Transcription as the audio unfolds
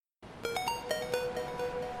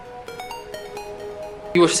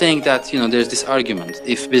You were saying that, there's this argument.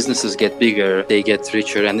 If businesses get bigger, they get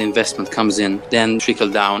richer and investment comes in, then trickle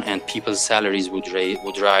down and people's salaries would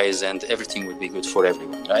rise and everything would be good for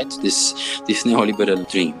everyone, right? This neoliberal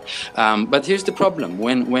dream. But here's the problem.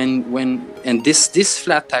 And this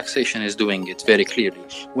flat taxation is doing it very clearly.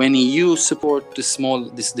 When you support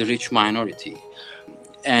the rich minority,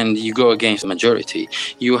 and you go against the majority,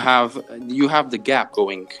 you have the gap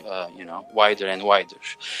going wider and wider,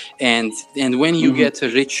 and when you get a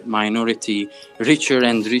rich minority richer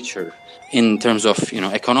and richer in terms of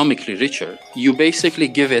economically richer, you basically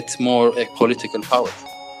give it more political power,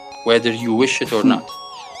 whether you wish it or not.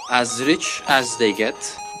 As rich as they get,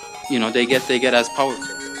 they get as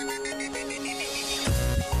powerful.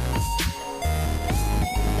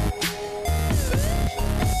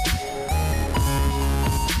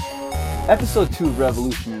 Episode 2 of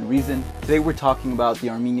Revolution and Reason. Today we're talking about the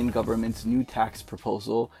Armenian government's new tax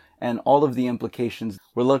proposal and all of the implications.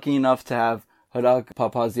 We're lucky enough to have Hrag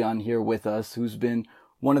Papazian here with us, who's been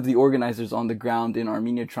one of the organizers on the ground in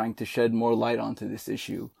Armenia trying to shed more light onto this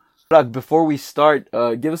issue. Hrag, before we start,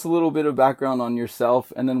 give us a little bit of background on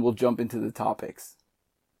yourself and then we'll jump into the topics.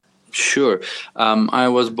 Sure. I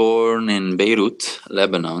was born in Beirut,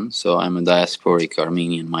 Lebanon, so I'm a diasporic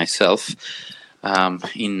Armenian myself.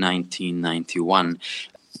 In 1991,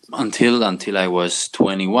 until I was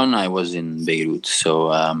 21, I was in Beirut. So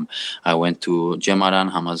I went to Gemaran,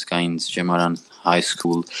 Hamazgain's Gemaran High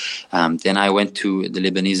School. Then I went to the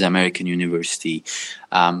Lebanese American University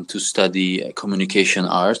to study communication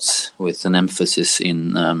arts with an emphasis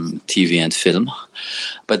in TV and film.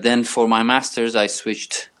 But then for my master's, I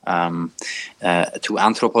switched to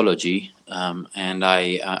anthropology. And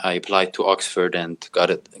I applied to Oxford and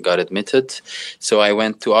got admitted. So I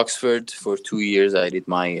went to Oxford for 2 years. I did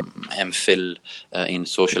my MPhil in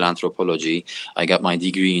social anthropology. I got my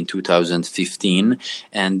degree in 2015,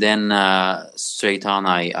 and then straight on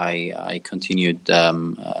I continued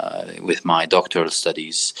with my doctoral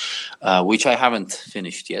studies, which I haven't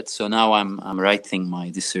finished yet. So now I'm writing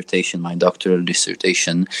my dissertation, my doctoral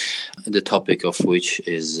dissertation, the topic of which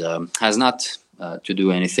is has not to do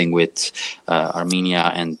anything with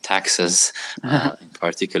Armenia and taxes in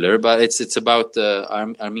particular, but it's about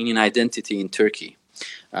Armenian identity in Turkey,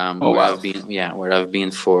 where I've been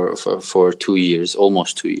for 2 years,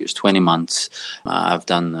 almost 2 years, 20 months. I've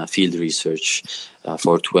done field research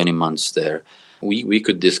for 20 months there. We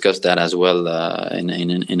could discuss that as well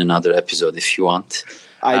in another episode if you want.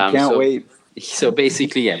 I can't wait. So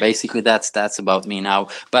basically that's about me now.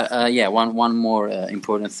 But one more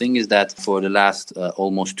important thing is that for the last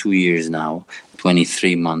almost 2 years now,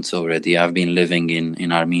 23 months already, I've been living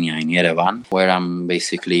in Armenia, in Yerevan, where I'm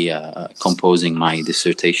basically composing my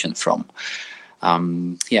dissertation from.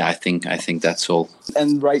 I think that's all.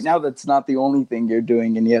 And right now, that's not the only thing you're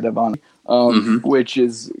doing in Yerevan, which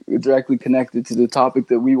is directly connected to the topic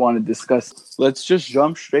that we want to discuss. Let's just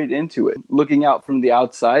jump straight into it. Looking out from the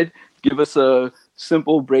outside, give us a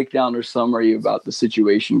simple breakdown or summary about the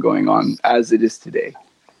situation going on as it is today.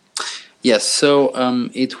 Yes, so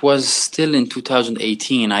it was still in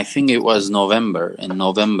 2018. I think it was November. In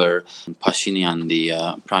November, Pashinyan, the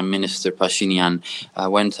Prime Minister Pashinyan,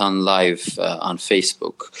 went on live on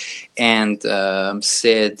Facebook and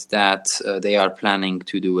said that they are planning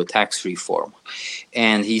to do a tax reform.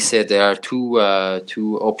 And he said there are two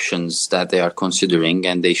options that they are considering,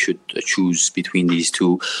 and they should choose between these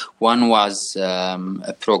two. One was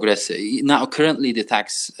a progressive. Now, currently,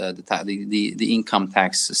 the income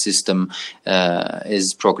tax system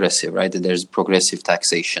is progressive, right? There's progressive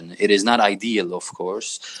taxation. It is not ideal, of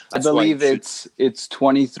course. That's I believe it's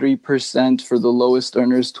 23% for the lowest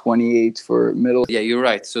earners, 28% for middle. Yeah, you're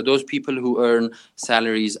right. So those people who earn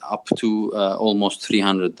salaries up to almost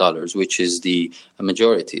 $300, which is the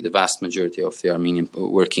vast majority of the Armenian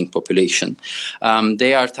working population,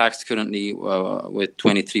 they are taxed currently with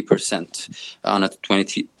 23% on a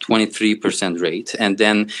 23% rate, and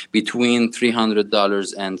then between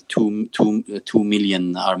 $300 and 2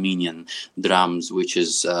 million Armenian drams, which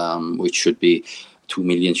should be 2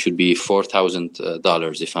 million, should be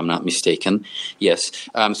 $4,000 if I'm not mistaken. Yes.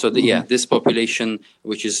 This population,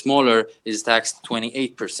 which is smaller, is taxed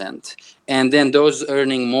 28%, and then those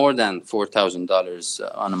earning more than $4,000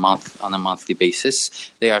 on a monthly basis,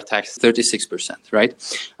 they are taxed 36%. Right.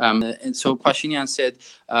 And so Pashinyan said,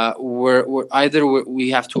 we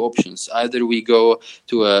have two options. Either we go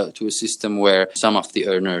to a system where some of the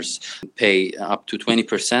earners pay up to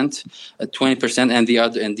 20%,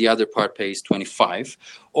 and the other part pays 25%.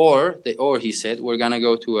 Or he said, we're gonna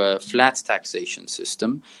go to a flat taxation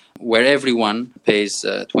system where everyone pays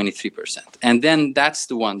 23%. And then that's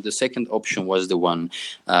the one, the second option was the one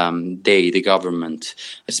the government,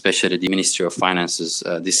 especially the Ministry of Finances,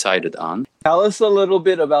 decided on. Tell us a little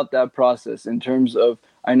bit about that process in terms of,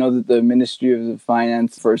 I know that the Ministry of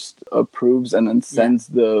Finance first approves and then sends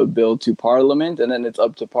the bill to Parliament, and then it's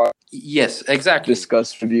up to Parliament. Yes, exactly.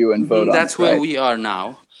 Discuss, review, and vote on it. That's where we are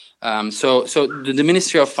now. So the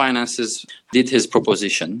Ministry of Finances did his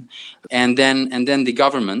proposition, and then the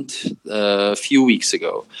government a few weeks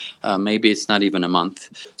ago, maybe it's not even a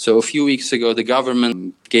month. So a few weeks ago, the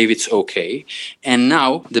government gave its okay, and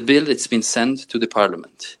now the bill it's been sent to the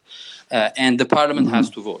Parliament, and the Parliament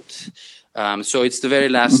has to vote. So it's the very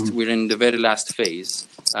last. We're in the very last phase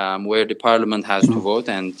where the Parliament has to vote,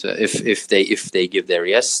 and if they give their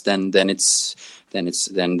yes, then that's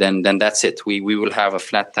it. We will have a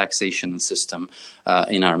flat taxation system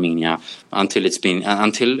in Armenia until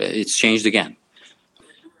it's changed again.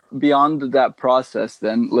 Beyond that process,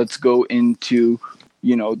 then let's go into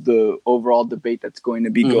the overall debate that's going to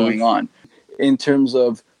be going on in terms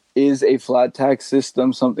of, is a flat tax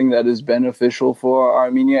system something that is beneficial for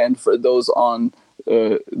Armenia and for those on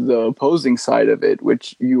the opposing side of it,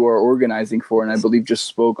 which you are organizing for, and I believe just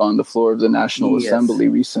spoke on the floor of the National Assembly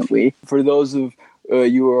recently. For those of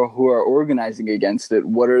you who are organizing against it,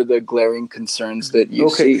 what are the glaring concerns that you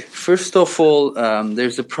see? First of all,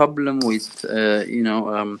 there's a problem with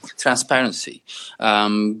transparency,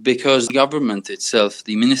 because the government itself,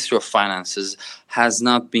 the Ministry of Finances,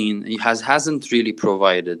 hasn't really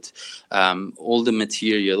provided all the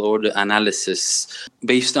material or the analysis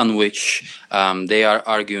based on which they are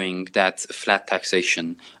arguing that flat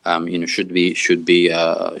taxation should be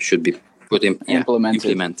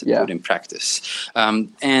implemented, put in practice.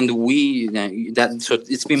 And so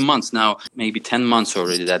it's been months now, maybe 10 months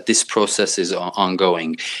already, that this process is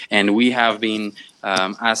ongoing. And we have been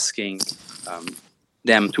asking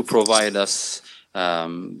them to provide us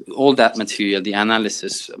all that material, the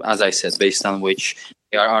analysis, as I said, based on which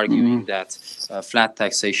they are arguing that flat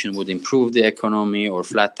taxation would improve the economy, or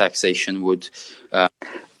flat taxation would...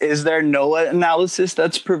 Is there no analysis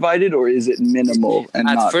that's provided, or is it minimal and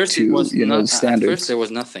not to standards? At first, there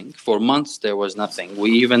was nothing. For months, there was nothing. We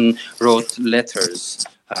even wrote letters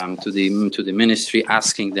to the ministry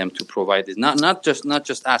asking them to provide it. Not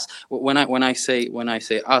just us. When I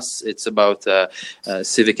say us, it's about a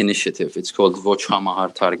civic initiative. It's called Voch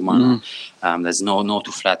Hamahar Targmana. There's no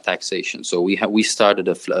to flat taxation. So we started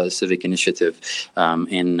a civic initiative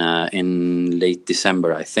in late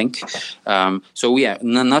December, I think.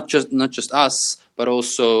 Not just us, but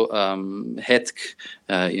also HETK.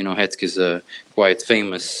 HETK is a quite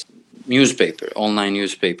famous online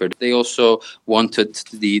newspaper. They also wanted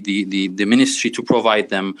the ministry to provide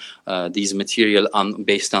them these material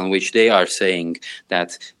based on which they are saying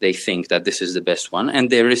that they think that this is the best one. And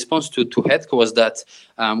their response to HETK was that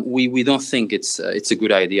we don't think it's a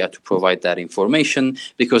good idea to provide that information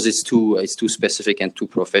because it's too specific and too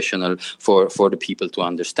professional for the people to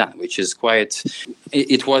understand, which is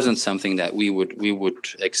it wasn't something that we would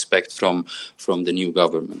expect from the new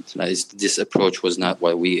government. This approach was not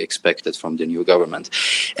what we expected from the new government.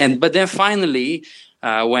 But then finally,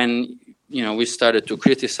 when we started to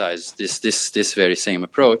criticize this very same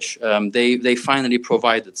approach, they finally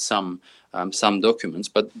provided some documents,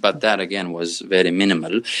 but that again was very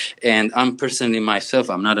minimal. And I'm personally myself,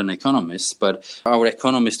 I'm not an economist, but our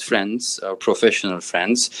economist friends, our professional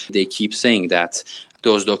friends, they keep saying that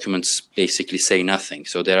those documents basically say nothing.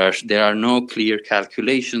 So there are no clear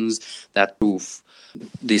calculations that prove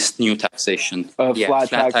this new taxation. Flat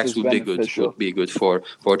tax would be good for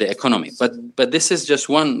the economy. But this is just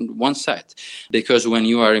one side, because when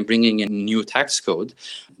you are bringing in new tax code,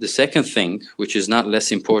 the second thing, which is not less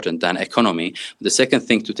important than economy, the second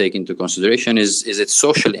thing to take into consideration is its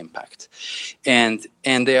social impact, and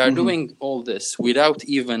they are doing all this without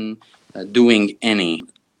even doing any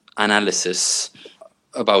analysis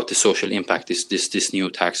about the social impact this new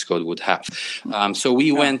tax code would have. So we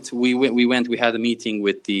had a meeting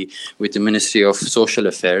with the Ministry of Social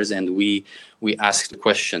Affairs, and we asked the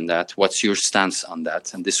question that, what's your stance on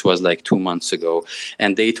that? And this was like 2 months ago.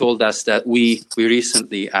 And they told us that we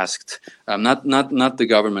recently asked, not the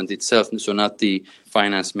government itself, so not the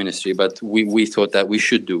finance ministry, but we thought that we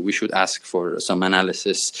should ask for some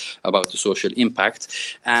analysis about the social impact.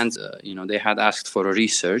 And, they had asked for a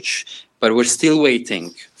research, but we're still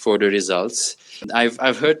waiting for the results.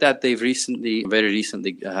 I've heard that they've very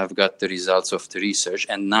recently, have got the results of the research,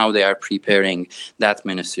 and now they are preparing. That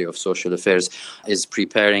Ministry of Social Affairs is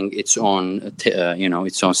preparing its own,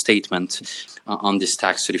 its own statement on this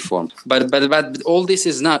tax reform. But all this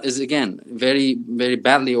is again very, very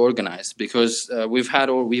badly organized, because we've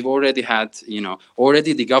already had,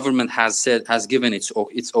 already the government has given its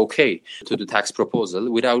okay to the tax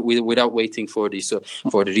proposal without waiting for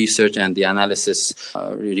the research and the analysis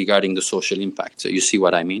regarding the social impact. So you see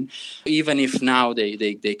what I mean? Even if now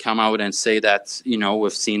they come out and say that,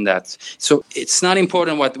 we've seen that. So it's not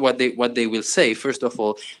important what they will say. First of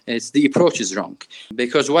all, it's the approach is wrong,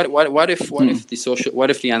 because what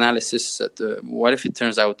if the analysis what if it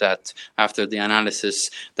turns out that after the analysis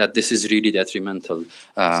that this is really detrimental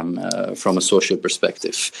from a social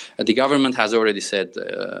perspective? The government has already said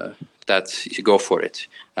that you go for it.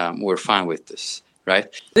 We're fine with this. Right.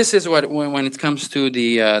 This is when it comes to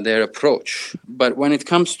their approach. But when it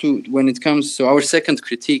comes to our second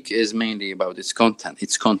critique is mainly about its content.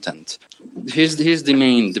 Here's the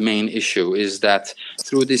main issue is that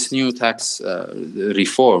through this new tax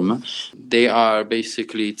reform, they are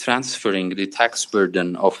basically transferring the tax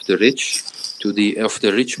burden of the rich of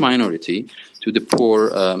the rich minority to the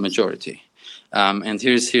poor majority. And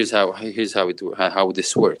here's how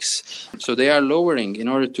this works. So they are lowering, in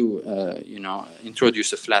order to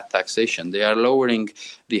introduce a flat taxation, they are lowering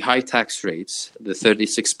the high tax rates, the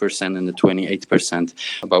 36% and the 28%,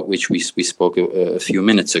 about which we spoke a few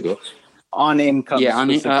minutes ago. On income,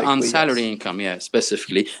 on salary income,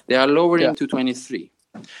 specifically, they are lowering to 23.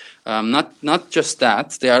 Not just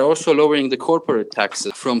that, they are also lowering the corporate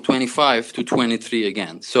taxes from 25 to 23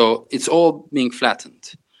 again. So it's all being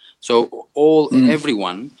flattened. So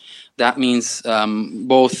everyone, that means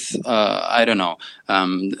both, a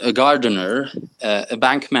gardener, a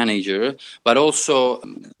bank manager, but also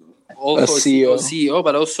a CEO,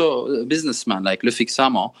 but also a businessman like Lufik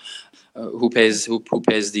Samo, who pays the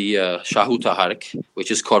Shahuta Hark,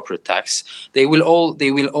 which is corporate tax. They will all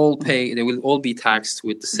be taxed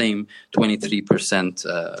with the same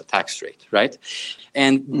 23% tax rate, right?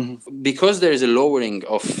 And because there is a lowering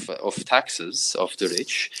of taxes of the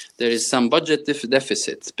rich, there is some budget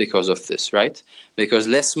deficit because of this, right? Because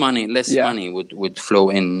less money would flow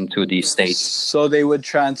into the state. So they would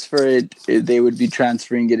transfer it. They would be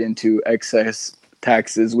transferring it into excess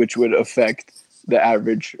taxes, which would affect the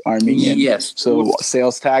average Armenian. Yes. So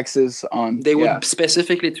sales taxes on. They would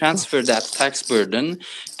specifically transfer that tax burden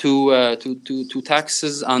to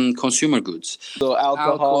taxes on consumer goods. So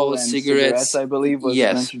alcohol and cigarettes, I believe. Was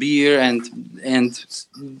mentioned. Beer and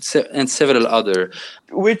several other.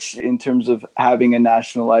 Which, in terms of having a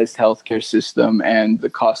nationalized healthcare system and the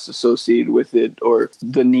costs associated with it, or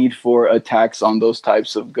the need for a tax on those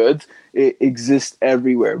types of goods, it exists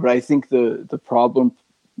everywhere. But I think the problem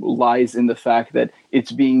lies in the fact that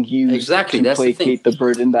it's being used to placate the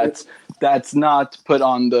burden that's not put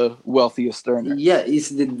on the wealthiest earners. Yeah, it's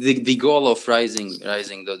the goal of raising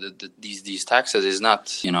these taxes is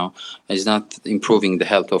not improving the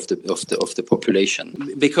health of the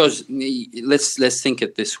population. Because let's think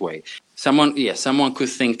it this way. Someone could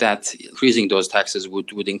think that increasing those taxes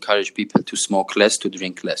would encourage people to smoke less, to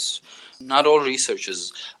drink less. Not all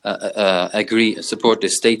researchers support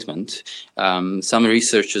this statement. Some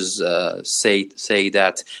researchers say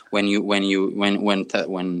that when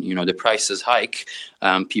the prices hike,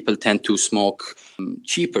 people tend to smoke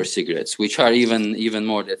cheaper cigarettes, which are even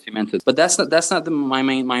more detrimental. But that's not my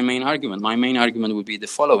main argument. My main argument would be the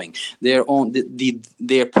following: their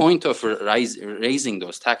point of raising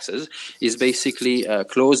those taxes is basically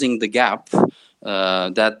closing the gap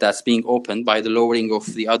that's being opened by the lowering of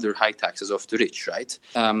the other high taxes of the rich, right?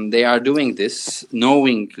 They are doing this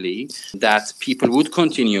knowingly that people would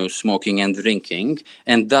continue smoking and drinking,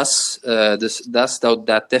 and thus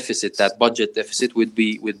that deficit, that budget deficit, would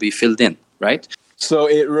be filled in, right? So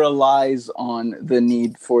it relies on the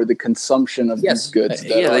need for the consumption of these goods.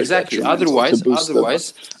 Exactly. Otherwise,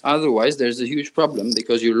 there's a huge problem,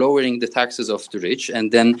 because you're lowering the taxes of the rich,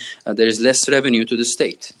 and then there is less revenue to the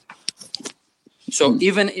state. So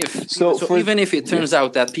even if it turns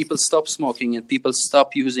out that people stop smoking and people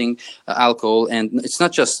stop using alcohol, and it's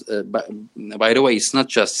not just, by the way, it's not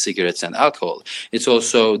just cigarettes and alcohol. It's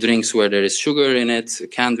also drinks where there is sugar in it,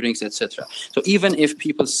 canned drinks, etc. So even if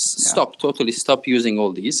people totally stop using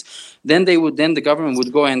all these, then the government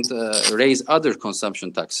would go and raise other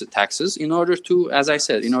consumption taxes in order to, as I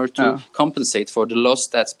said, compensate for the loss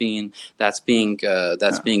that's being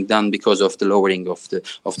done because of the lowering of the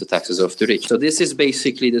taxes of the rich. So this is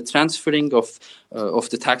basically the transferring of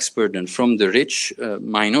the tax burden from the rich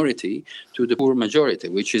minority to the poor majority,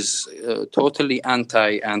 which is totally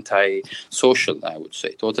anti-social, I would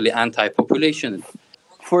say, totally anti-population.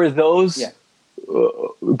 For those,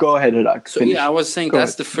 go ahead, Hirak. So I was saying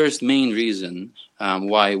that's the first main reason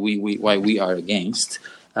why we are against,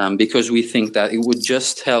 because we think that it would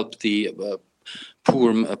just help the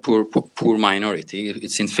poor minority.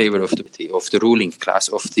 It's in favor of the ruling class,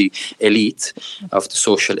 of the elite, of the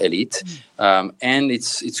social elite, and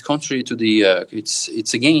it's contrary to the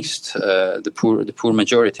it's against the poor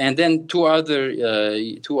majority. And then two other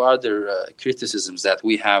criticisms that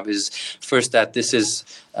we have is, first, that this is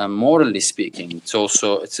morally speaking, it's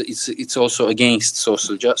also against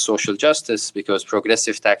social justice, because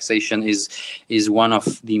progressive taxation is one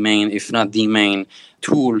of the main, if not the main,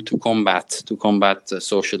 tool to combat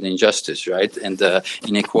social injustice, right, and the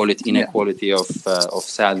inequality of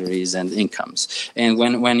salaries and incomes. And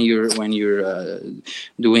when you're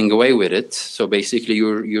doing away with it, so basically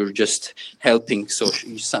you're just helping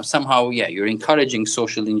somehow, you're encouraging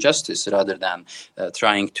social injustice rather than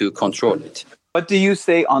trying to control it. What do you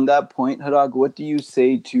say on that point, Hirak? What do you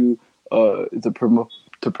say to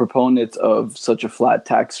the proponents of such a flat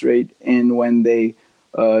tax rate, and when they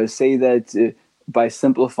say that by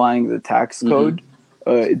simplifying the tax code,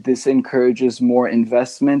 this encourages more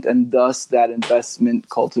investment, and thus that investment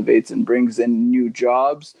cultivates and brings in new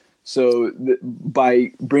jobs? So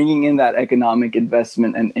by bringing in that economic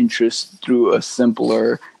investment and interest through a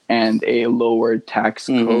simpler and a lower tax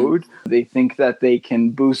code, they think that they can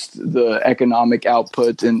boost the economic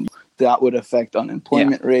output, and that would affect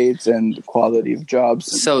unemployment rates and quality of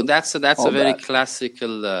jobs. So that's a very classical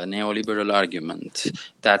neoliberal argument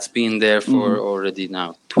that's been there for already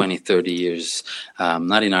now 20, 30 years,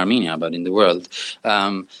 not in Armenia, but in the world.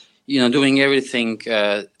 Doing everything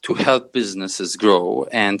to help businesses grow,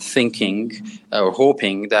 and thinking or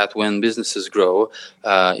hoping that when businesses grow,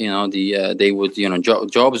 they would,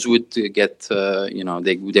 jobs would get,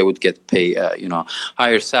 they would get pay,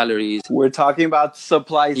 higher salaries. We're talking about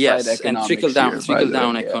supply side economics, and trickle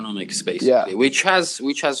down economics, basically, which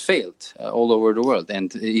has failed all over the world,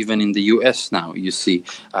 and even in the US now, you see,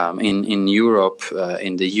 in Europe,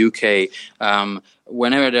 in the UK.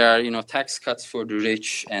 Whenever there are, tax cuts for the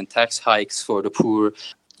rich and tax hikes for the poor,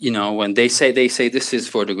 when they say this is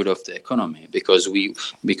for the good of the economy, because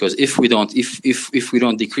if we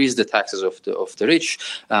don't decrease the taxes of the rich,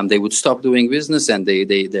 they would stop doing business, and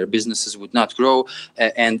their businesses would not grow,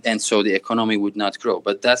 and so the economy would not grow.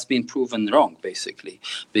 But that's been proven wrong, basically,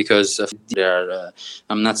 because there are,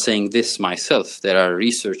 I'm not saying this myself, there are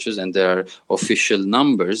researchers and there are official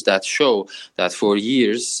numbers that show that for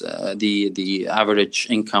years the average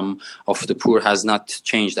income of the poor has not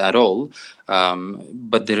changed at all.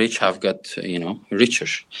 But the rich have got, richer.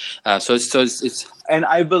 So it's. And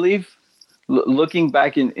I believe, looking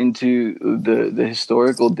back into the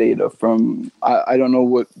historical data from, I don't know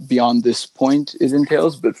what beyond this point it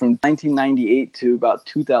entails, but from 1998 to about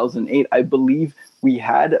 2008, I believe we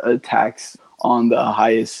had a tax on the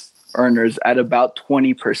highest earners at about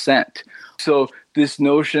 20%. So this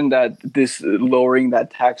notion that this lowering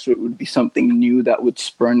that tax rate would be something new that would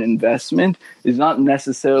spur investment is not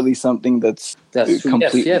necessarily something that's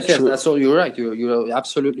completely true. That's all. You're right. You're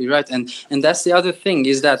absolutely right. And that's the other thing,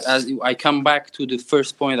 is that, as I come back to the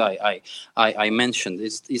first point I mentioned,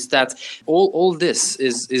 is that all this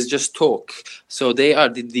is just talk. So they are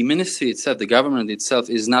the ministry itself, the government itself,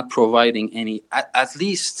 is not providing any. At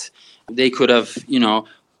least they could have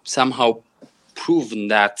somehow proven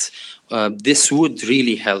that this would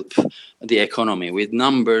really help the economy with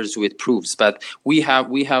numbers, with proofs. But we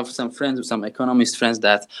have some friends, some economist friends,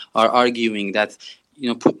 that are arguing that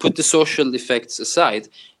put the social effects aside,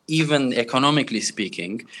 even economically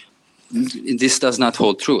speaking, this does not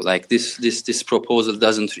hold true. Like this proposal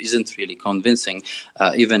isn't really convincing,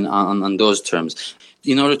 even on those terms.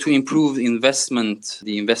 In order to improve the investment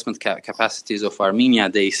capacities of Armenia,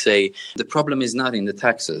 they say the problem is not in the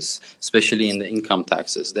taxes, especially in the income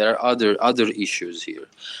taxes. There are other issues here.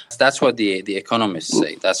 That's what the economists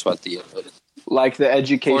say. That's what like the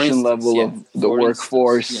education level of the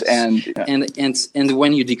workforce, and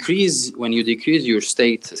when you decrease your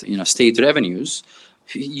state revenues,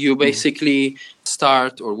 you basically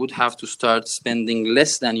would have to start spending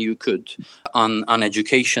less than you could on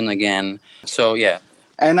education again. So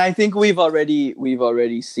and I think we've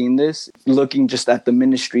already seen this, looking just at the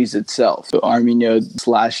ministries itself. So Armenia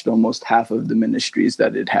slashed almost half of the ministries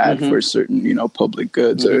that it had for certain, public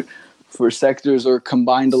goods or for sectors, or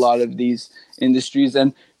combined a lot of these industries.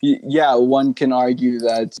 And one can argue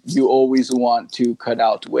that you always want to cut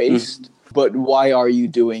out waste. But why are you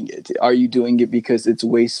doing it? Are you doing it because it's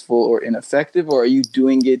wasteful or ineffective, or are you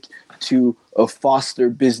doing it to foster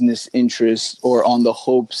business interests, or on the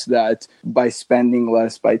hopes that by spending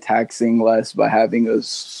less, by taxing less, by having a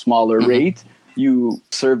smaller rate, you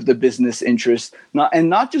serve the business interest,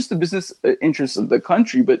 not just the business interests of the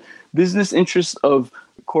country, but business interests of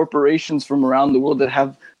corporations from around the world that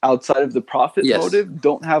have, outside of the profit motive,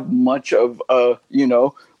 don't have much of a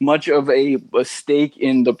stake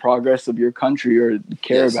in the progress of your country or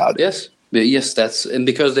care about it. Yes, that's, and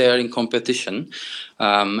because they are in competition,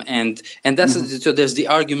 and that's so. There's the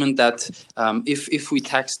argument that if we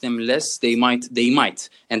tax them less, they might,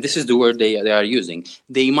 and this is the word they are using.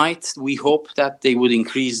 They might. We hope that they would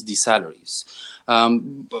increase the salaries.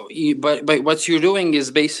 But what you're doing is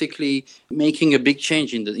basically making a big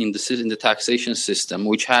change in the taxation system,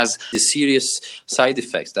 which has the serious side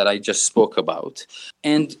effects that I just spoke about.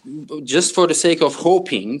 And just for the sake of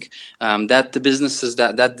hoping that the businesses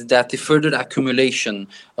that the further accumulation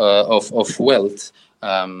of wealth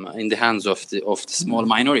in the hands of the small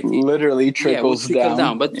minority literally trickles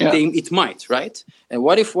down. But it might, right? And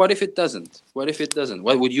what if it doesn't?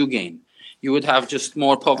 What would you gain? You would have just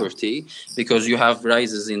more poverty because you have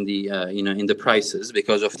rises in the in the prices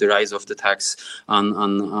because of the rise of the tax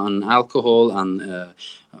on alcohol,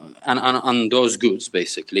 on those goods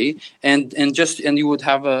basically, and you would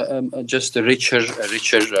have just a richer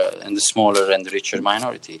and the smaller and richer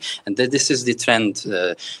minority, and this is the trend.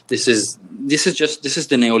 This is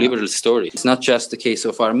the neoliberal story. It's not just the case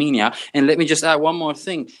of Armenia. And let me just add one more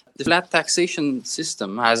thing. The flat taxation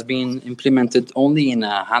system has been implemented only in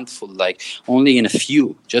a handful, only in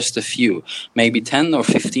just a few, maybe 10 or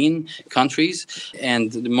 15 countries,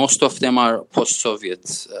 and most of them are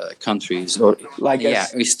post-Soviet countries, or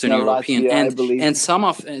Eastern European, and some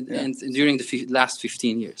of and during the last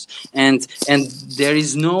 15 years, and there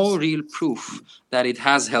is no real proof that it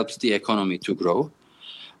has helped the economy to grow.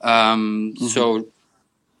 So,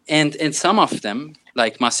 and some of them,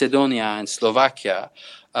 like Macedonia and Slovakia,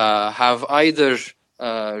 have either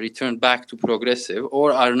returned back to progressive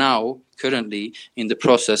or are now currently in the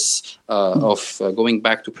process of going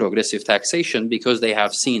back to progressive taxation, because they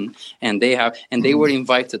have seen and they were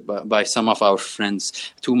invited by some of our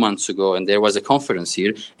friends 2 months ago, and there was a conference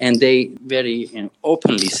here, and they very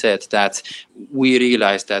openly said that we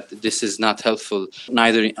realize that this is not helpful,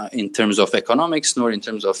 neither in terms of economics nor in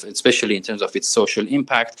terms of, especially in terms of its social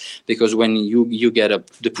impact, because when you get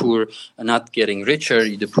the poor not getting richer,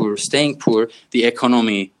 the poor staying poor, the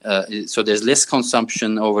economy, so there's less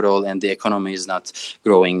consumption overall, and the economy is not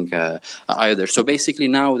growing either. So basically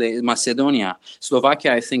now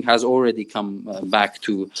Slovakia, I think, has already come back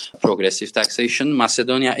to progressive taxation.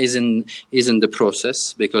 Macedonia is in the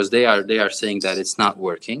process, because they are saying that it's not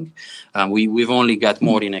working. We've only got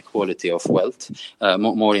more inequality of wealth,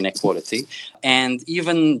 more inequality. And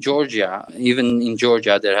even in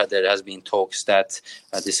Georgia, there has been talks that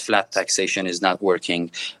this flat taxation is not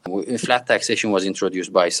working. Flat taxation was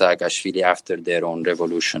introduced by Saakashvili after their own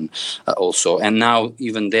revolution also. And now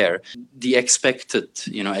even there, the expected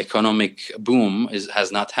economic boom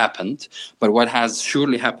has not happened. But what has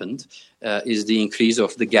surely happened is the increase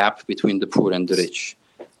of the gap between the poor and the rich.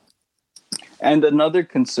 And another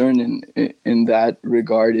concern in that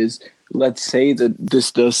regard is, let's say that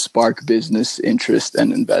this does spark business interest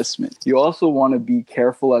and investment. You also want to be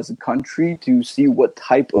careful as a country to see what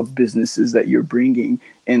type of businesses that you're bringing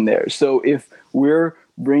in there. So if we're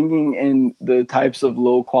bringing in the types of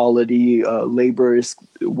low quality laborers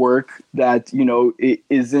work that it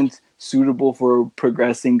isn't suitable for a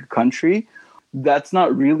progressing country, that's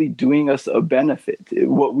not really doing us a benefit.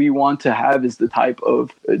 What we want to have is the type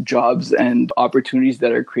of jobs and opportunities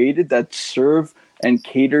that are created that serve and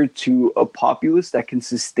cater to a populace that can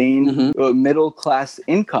sustain a middle class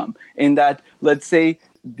income. In that, let's say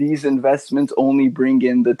these investments only bring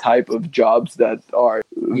in the type of jobs that are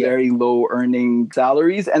very low earning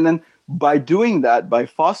salaries, and then by doing that, by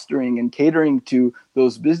fostering and catering to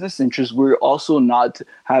those business interests, we're also not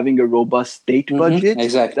having a robust state budget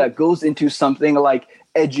that goes into something like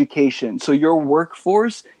education. So your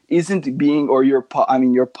workforce isn't being, or your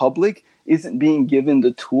public isn't being given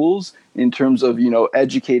the tools in terms of,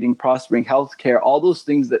 educating, prospering, healthcare, all those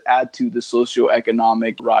things that add to the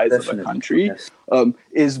socioeconomic rise of a country,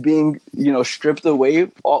 is being, stripped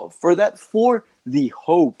away for the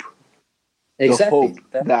hope. The hope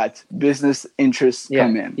that business interests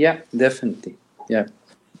come in. Yeah, definitely. Yeah,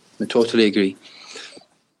 I totally agree.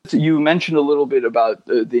 You mentioned a little bit about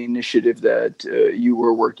the initiative that you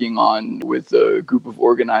were working on with a group of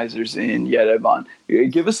organizers in Yerevan.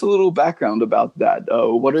 Give us a little background about that.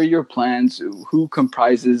 What are your plans? Who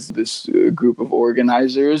comprises this group of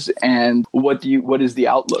organizers, and what is the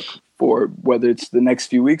outlook for whether it's the next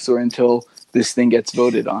few weeks or until this thing gets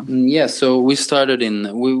voted on? Yeah, so we started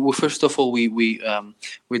we first of all we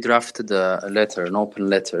drafted a letter, an open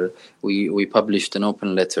letter. We published an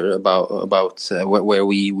open letter about where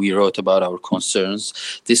we wrote about our concerns.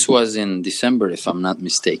 This was in December, if I'm not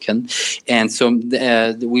mistaken, and so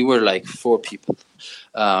we were like 4 people.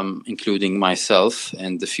 Including myself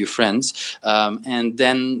and a few friends, and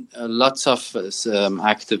then lots of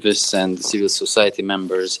activists and civil society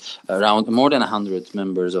members, around more than 100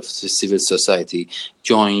 members of civil society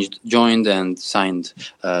joined and signed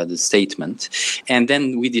the statement. And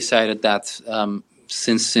then we decided that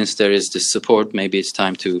since there is this support, maybe it's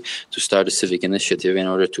time to start a civic initiative in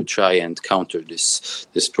order to try and counter this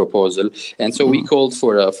proposal. And so we called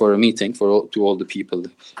for a meeting to all the people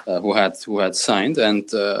who had signed, and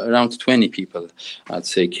around 20 people, I'd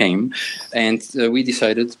say, came, and we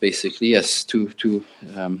decided basically yes to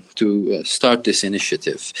start this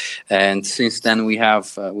initiative. And since then we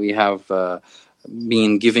have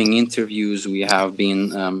been giving interviews, we have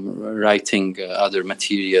been writing other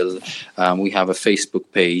material, we have a Facebook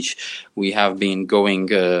page, we have been going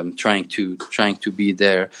trying to be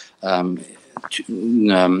there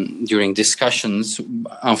during discussions.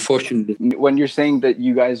 Unfortunately, when you're saying that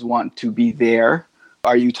you guys want to be there,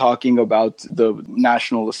 are you talking about the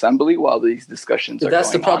National Assembly while these discussions are going on? That's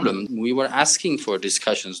the problem. We were asking for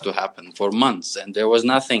discussions to happen for months, and there was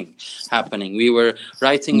nothing happening. We were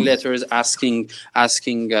writing letters asking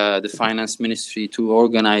the finance ministry to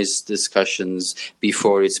organize discussions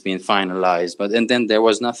before it's been finalized, and then there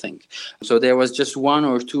was nothing. So there was just 1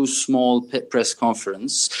 or 2 small press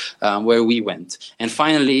conference where we went. And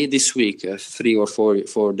finally, this week, 3 or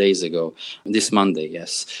 4 days ago, this Monday,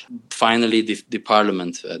 yes, finally the Parliament.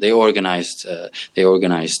 They organized the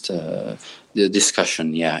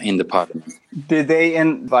discussion, in the Parliament. Did they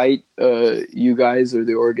invite you guys or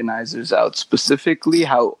the organizers out specifically?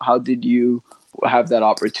 How did you have that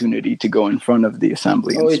opportunity to go in front of the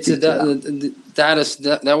assembly? That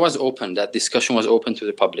was open. That discussion was open to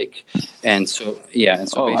the public, and so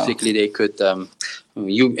basically they could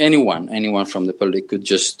anyone from the public could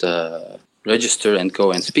just register and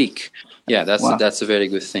go and speak. Yeah, that's a very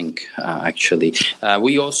good thing, actually.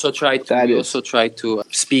 We also tried to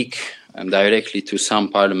speak directly to some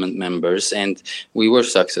parliament members, and we were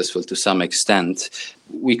successful to some extent.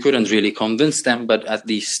 We couldn't really convince them, but at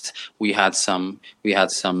least we had some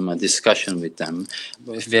discussion with them.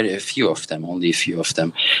 Only a few of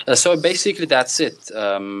them. So basically, that's it.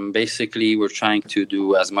 Basically, we're trying to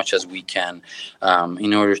do as much as we can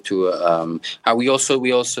in order to. We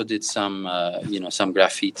also did some some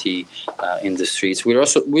graffiti in the streets. We're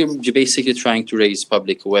basically trying to raise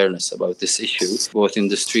public awareness about this issue, both in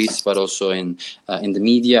the streets, but also in the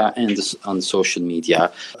media and on social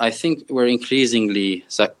media. I think we're increasingly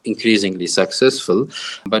successful,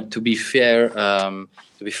 but to be frank,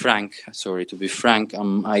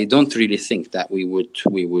 I don't really think that we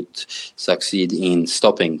would succeed in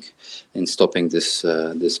stopping this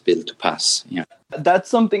bill to pass. Yeah. That's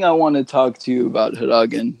something I want to talk to you about,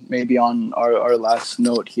 Hrag, and maybe on our last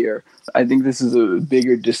note here. I think this is a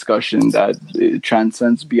bigger discussion that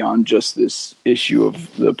transcends beyond just this issue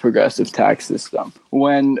of the progressive tax system.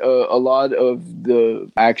 When a lot of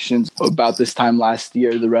the actions about this time last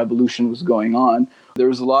year, the revolution was going on, there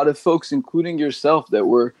was a lot of folks, including yourself, that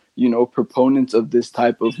were, proponents of this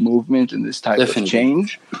type of movement and this type of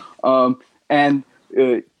change.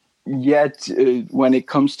 Yet, when it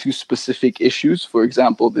comes to specific issues, for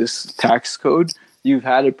example, this tax code, you've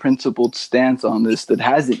had a principled stance on this that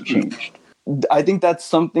hasn't changed. I think that's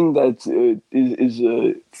something that is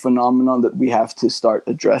a phenomenon that we have to start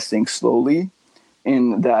addressing slowly,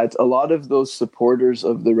 in that a lot of those supporters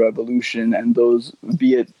of the revolution and those,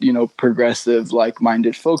 be it, progressive,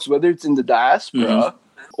 like-minded folks, whether it's in the diaspora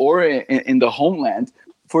or in the homeland.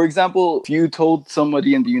 For example, if you told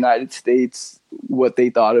somebody in the United States what they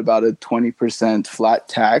thought about a 20% flat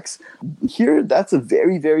tax, here that's a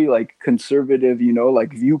very, very conservative,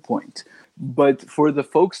 viewpoint. But for the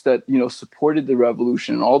folks that, supported the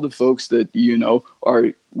revolution, all the folks that,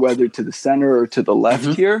 are whether to the center or to the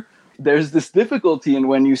left here, there's this difficulty in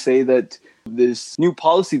when you say that this new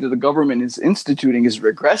policy that the government is instituting is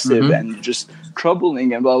regressive and just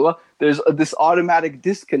troubling and blah, blah, blah. There's this automatic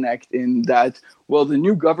disconnect in that, well, the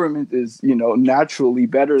new government is, naturally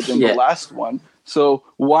better than the last one. So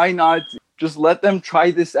why not just let them try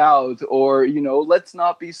this out, or, let's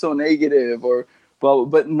not be so negative, or,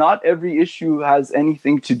 but not every issue has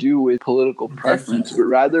anything to do with political preference, but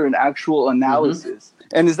rather an actual analysis.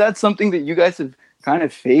 And is that something that you guys have kind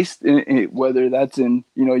of faced, whether that's in,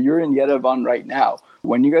 you're in Yerevan right now,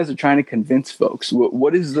 when you guys are trying to convince folks,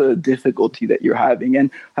 what is the difficulty that you're having? And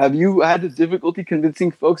have you had a difficulty convincing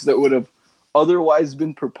folks that would have otherwise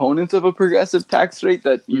been proponents of a progressive tax rate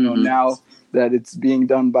that, now that it's being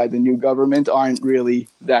done by the new government aren't really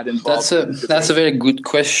that involved? That's a very good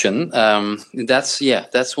question.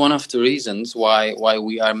 That's one of the reasons why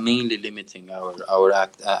we are mainly limiting our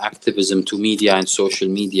activism to media and social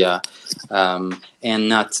media, and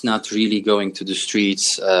not really going to the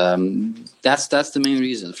streets. That's the main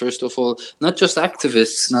reason. First of all, not just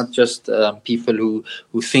activists, not just people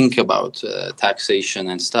who think about taxation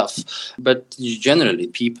and stuff, but generally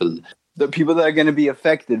people. The people that are going to be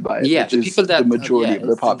affected by it, which is the majority of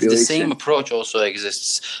the population. The same approach also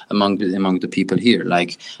exists among the people here.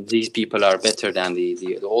 Like, these people are better than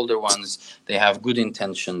the older ones. They have good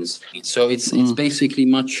intentions. So it's basically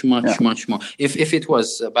much more. If it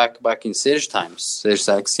was back in Serge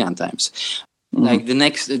Sargsyan times. Like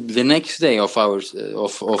the next day of ours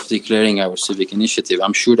of declaring our civic initiative,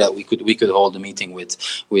 I'm sure that we could hold a meeting with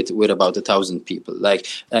about 1,000 people. Like,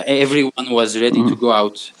 everyone was ready to go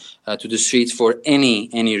out to the streets for any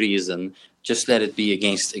reason. Just let it be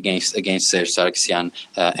against Serge Sargsyan,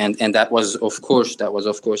 and that was of course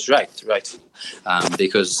rightful,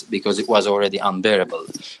 because it was already unbearable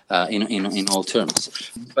in all terms.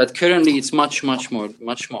 But currently it's much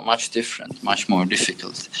different, much more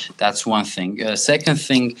difficult. That's one thing. Second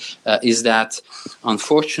thing is that,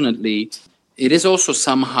 unfortunately, it is also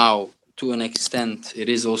somehow, to an extent, it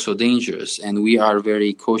is also dangerous, and we are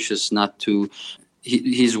very cautious not to.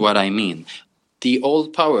 Here's what I mean. The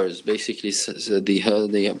old powers, basically, the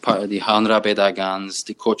Hanra Bedagans,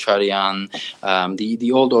 the Kocharian,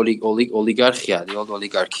 the old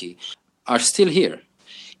oligarchy, are still here,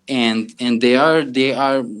 and they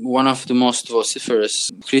are one of the most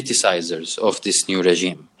vociferous criticizers of this new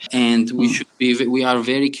regime. And we are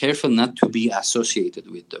very careful not to be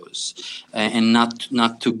associated with those, and not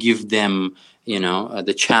to give them,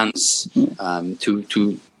 the chance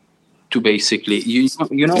to basically, you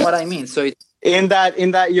know what I mean. So in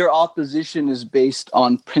that your opposition is based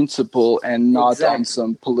on principle and not on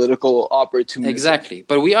some political opportunity. Exactly.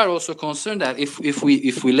 But we are also concerned that if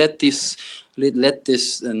we let this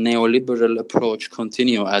neoliberal approach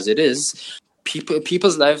continue as it is,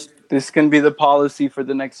 people's lives. This can be the policy for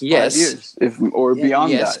the next 5 years,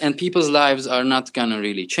 beyond that. And people's lives are not gonna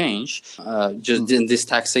really change. This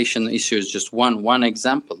taxation issue is just one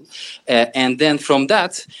example, and then from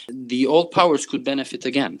that, the old powers could benefit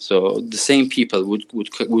again. So the same people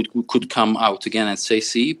could come out again and say,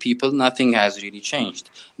 "See, people, nothing has really changed."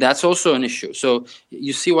 That's also an issue. So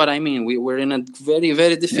you see what I mean? We're in a very,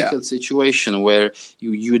 very difficult situation where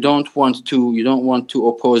you don't want to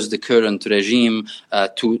oppose the current regime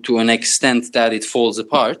to an extent that it falls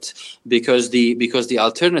apart, because the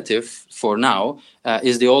alternative for now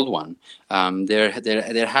is the old one.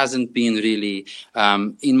 There hasn't been really,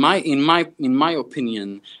 in my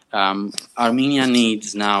opinion, Armenia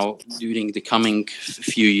needs now, during the coming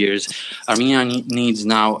few years, Armenia needs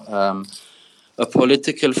now a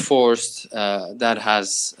political force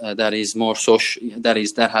that is more social, that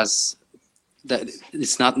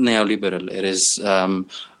it's not neoliberal. It is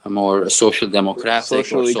a more social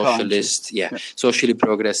democratic or socialist, socially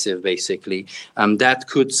progressive, basically. That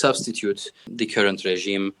could substitute the current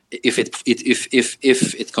regime if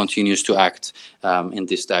it continues to act in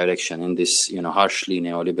this direction, in this harshly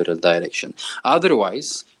neoliberal direction.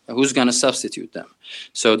 Otherwise, who's going to substitute them?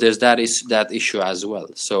 So there's that issue as well.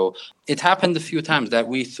 So it happened a few times that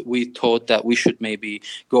we thought that we should maybe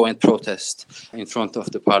go and protest in front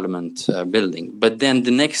of the parliament building. But then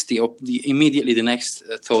immediately the next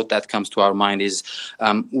thought that comes to our mind is,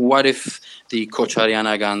 what if the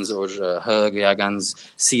Kocharianagans or Hagagans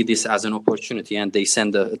see this as an opportunity and they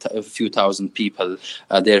send a few thousand people,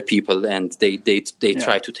 their people, and they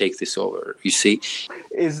try to take this over? You see,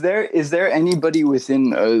 is there anybody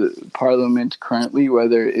within parliament currently,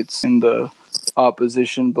 whether it's in the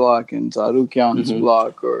opposition bloc, in Zarukyan's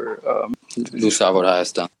bloc, or Lusavor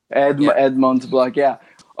Hayastan, Edmond's bloc,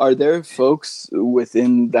 are there folks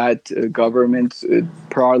within that government,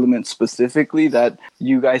 parliament specifically, that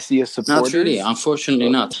you guys see as supporters? Not really, unfortunately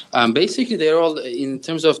not. Basically, they're all, in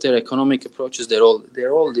terms of their economic approaches, they're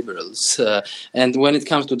all liberals. And when it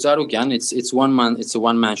comes to Zarugyan, it's a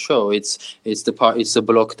one-man show. It's a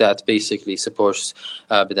bloc that basically supports,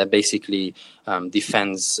 that basically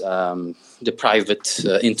defends the private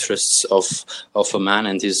interests of a man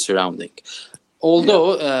and his surrounding.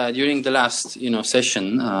 Although during the last session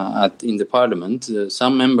in the parliament,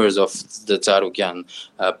 some members of the Zarugyan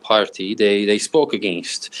party they spoke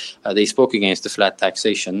against the flat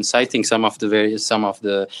taxation, citing some of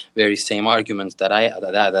the very same arguments that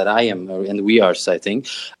I am and we are citing.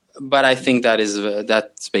 But I think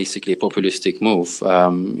that's basically a populistic move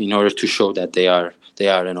in order to show that they are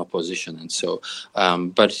in opposition, and so.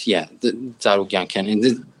 But yeah, the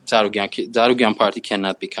Zarugyan party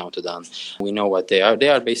cannot be counted on. We know what they are. They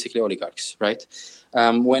are basically oligarchs, right?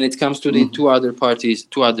 When it comes to the two other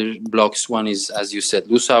blocs, one is, as you said,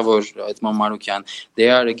 Lusavor, Etman Marukyan. They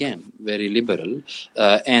are again very liberal,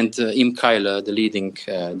 and İmkaylı,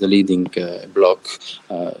 the leading bloc,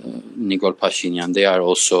 Nikol Pashinyan. They are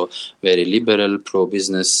also very liberal,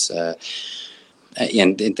 pro-business.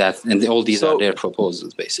 And all these are their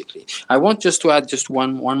proposals, basically. I want just to add just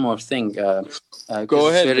one more thing. Go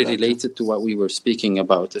ahead. It's very related to what we were speaking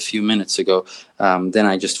about a few minutes ago. Then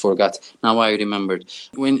I just forgot. Now I remembered.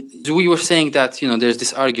 When we were saying that, there's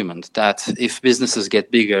this argument that if businesses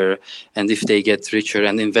get bigger and if they get richer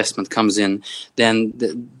and investment comes in, then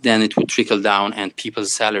it would trickle down and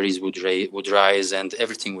people's salaries would rise and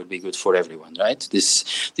everything would be good for everyone, right? This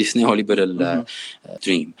neoliberal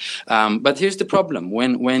dream. But here's the problem.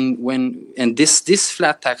 When this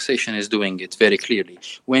flat taxation is doing it very clearly.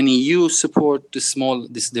 When you support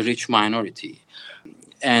the rich minority,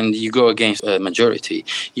 and you go against a majority,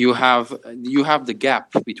 you have the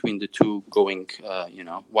gap between the two going,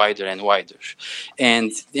 wider and wider,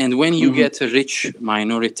 and when you get a rich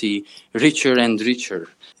minority richer and richer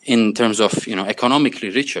in terms of economically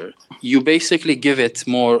richer, you basically give it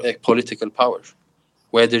more political power,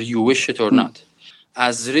 whether you wish it or not.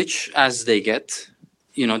 As rich as they get,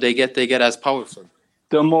 they get as powerful.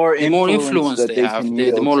 The more influence they have,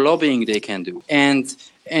 the more lobbying they can do. And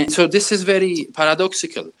so this is very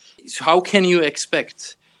paradoxical. How can you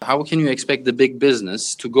expect the big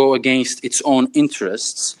business to go against its own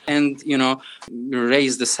interests and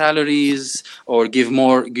raise the salaries or give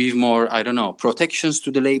more protections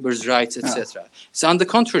to the labor's rights, etc. So on the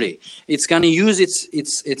contrary, it's going to use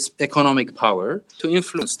its economic power to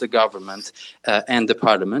influence the government and the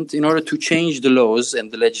parliament in order to change the laws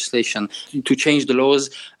and the legislation, to change the laws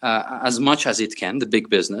as much as it can, the big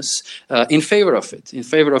business, in favor of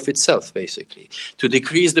itself, basically, to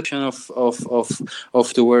decrease the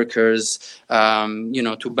of the workers,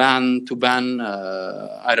 to ban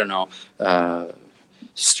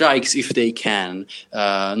strikes if they can,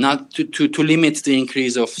 not to limit the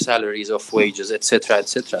increase of salaries, of wages, etc.,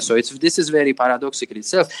 etc. So this is very paradoxical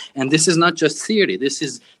itself, and this is not just theory.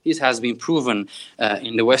 This has been proven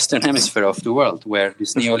in the Western Hemisphere of the world, where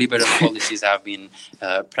these neoliberal policies have been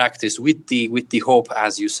practiced with the hope,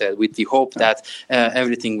 as you said, with the hope that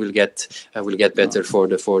everything will get better for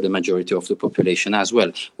the majority of the population as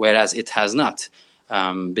well, whereas it has not.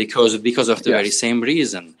 Because of the very same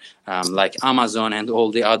reason, like Amazon and all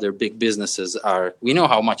the other big businesses we know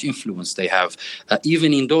how much influence they have,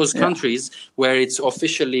 even in those countries where it's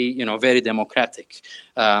officially, very democratic.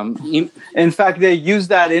 In fact, they use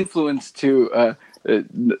that influence to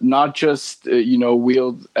not just,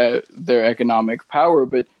 wield their economic power,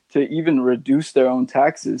 but to even reduce their own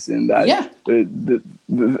taxes. In that,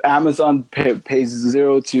 the Amazon pays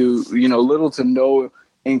zero to little to no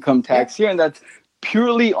income tax here, and that's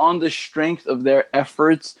purely on the strength of their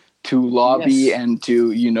efforts to lobby and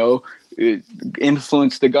to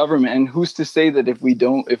influence the government. And who's to say that if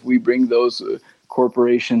we bring those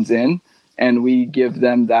corporations in and we give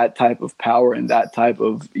them that type of power and that type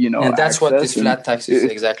of and that's what this flat tax is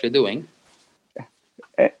exactly doing.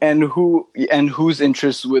 And whose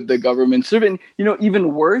interests would the government serve? And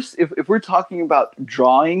even worse, if we're talking about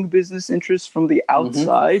drawing business interests from the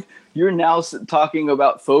outside, you're now talking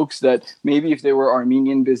about folks that maybe if they were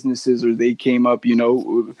Armenian businesses or they came up,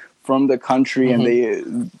 from the country and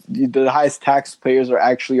the highest taxpayers are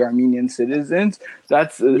actually Armenian citizens.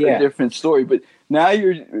 That's a different story. But now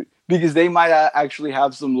because they might actually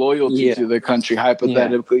have some loyalty to the country,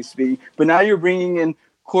 hypothetically speaking. But now you're bringing in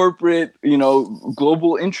corporate,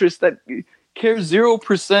 global interests that care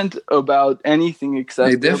 0% about anything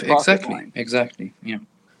except their profit line. Exactly. Yeah.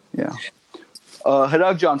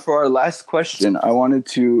 Hadakjan, for our last question, I wanted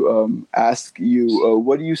to ask you,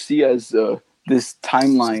 what do you see as this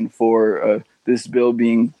timeline for this bill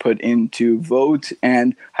being put into vote,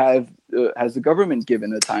 and has the government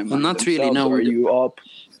given a timeline? Well, not really. No, or are you all?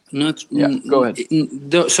 Not. Go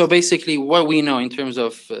ahead. So basically, what we know in terms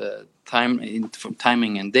of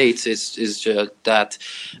timing and dates is just that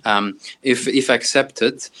if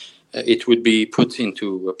accepted, it would be put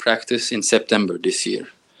into practice in September this year.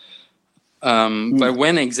 But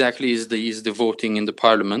when exactly is the voting in the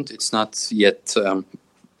parliament? It's not yet.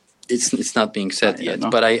 It's not being said yet. No.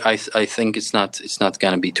 But I think it's not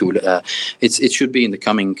going to be too. It should be in the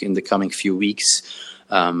coming few weeks.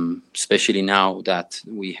 Especially now that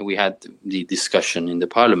we had the discussion in the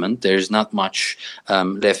parliament, there's not much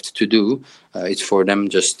left to do. It's for them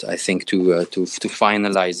just, I think, to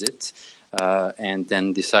finalize it and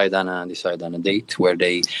then decide on a date where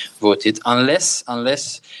they vote it. Unless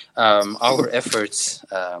our efforts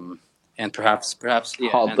and perhaps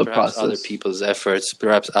other people's efforts,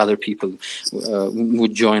 perhaps other people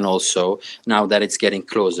would join also. Now that it's getting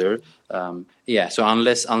closer. So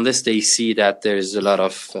unless they see that there is a lot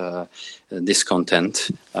of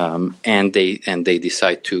discontent, and they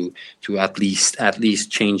decide to at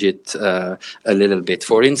least change it a little bit.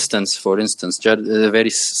 For instance, just a very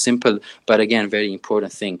simple but again very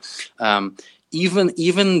important thing.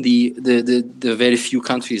 Even the very few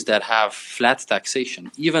countries that have flat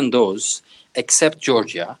taxation, even those, except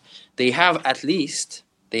Georgia, they have at least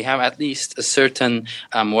a certain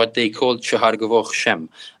what they call Shahar Gavokh Shem.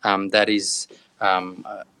 That is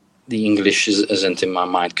the English isn't in my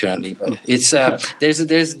mind currently, but it's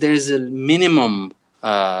there's a minimum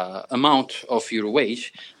amount of your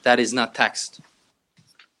wage that is not taxed.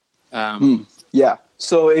 So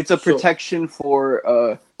it's a protection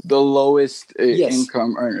for the lowest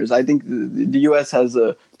income earners. I think the U.S. has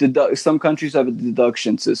some countries have a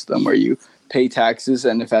deduction system where you pay taxes,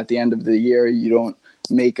 and if at the end of the year you don't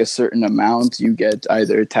make a certain amount, you get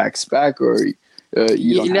either tax back or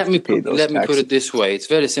you don't have to pay those taxes. Let me put it this way. It's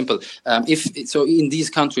very simple. If in these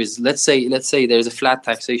countries, let's say there's a flat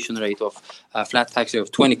taxation rate of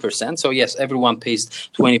 20%. So yes, everyone pays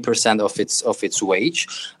 20% of its wage,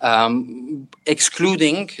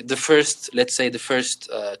 excluding the first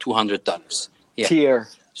 $200. Tier.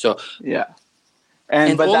 So yeah.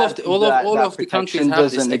 And all of the countries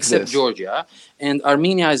have this except Georgia, and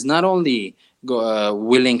Armenia is not only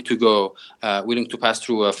willing to pass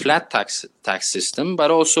through a flat tax system,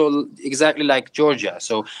 but also exactly like Georgia.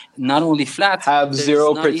 So not only flat, have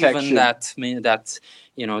zero protection. Even that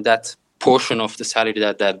portion of the salary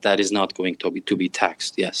that is not going to be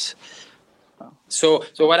taxed. Yes. So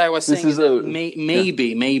what I was saying is that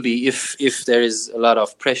maybe if there is a lot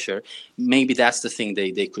of pressure, maybe that's the thing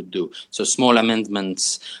they could do. So small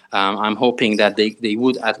amendments. I'm hoping that they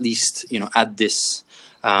would at least add this.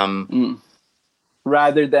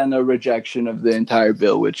 Rather than a rejection of the entire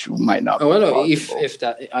bill, which might not be possible. If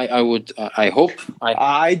that, I hope.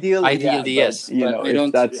 Ideally, yes.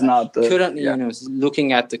 But that's not the current.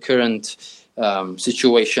 Looking at the current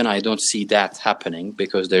situation, I don't see that happening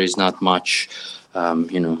because there is not much.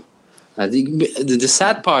 The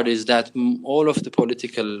sad part is that all of the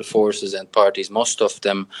political forces and parties, most of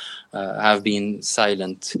them have been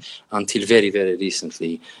silent until very, very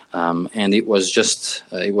recently. And it was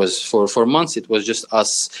for months, it was just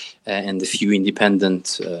us and a few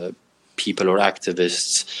independent people or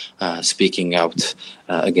activists speaking out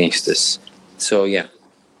against this. So, yeah.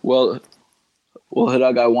 Well,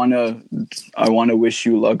 Hirag, I wanna wish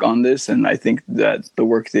you luck on this, and I think that the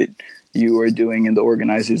work that you are doing and the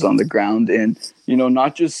organizers on the ground, and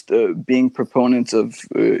not just being proponents of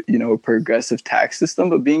a progressive tax system,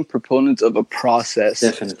 but being proponents of a process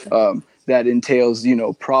that entails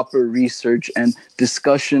proper research and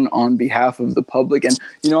discussion on behalf of the public. And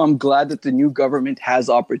I'm glad that the new government has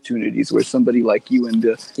opportunities where somebody like you and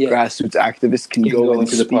the grassroots activists can go and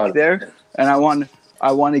speak there. And I want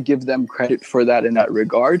to give them credit for that in that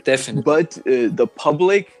regard. Definitely. But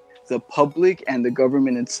the public and the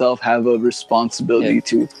government itself have a responsibility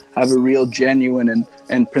to have a real genuine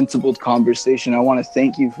and principled conversation. I want to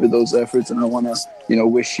thank you for those efforts, and I want to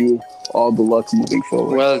wish you all the luck moving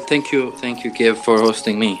forward. Well, thank you Kev, for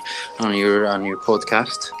hosting me on your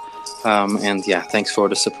podcast, and thanks for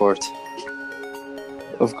the support.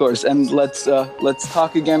 Of course, and let's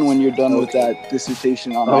talk again when you're done with that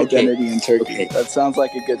dissertation on identity in Turkey. That sounds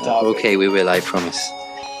like a good topic. Okay, we will, I promise.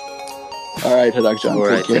 All right, Hadakjan. All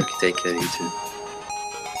right, take care, you too.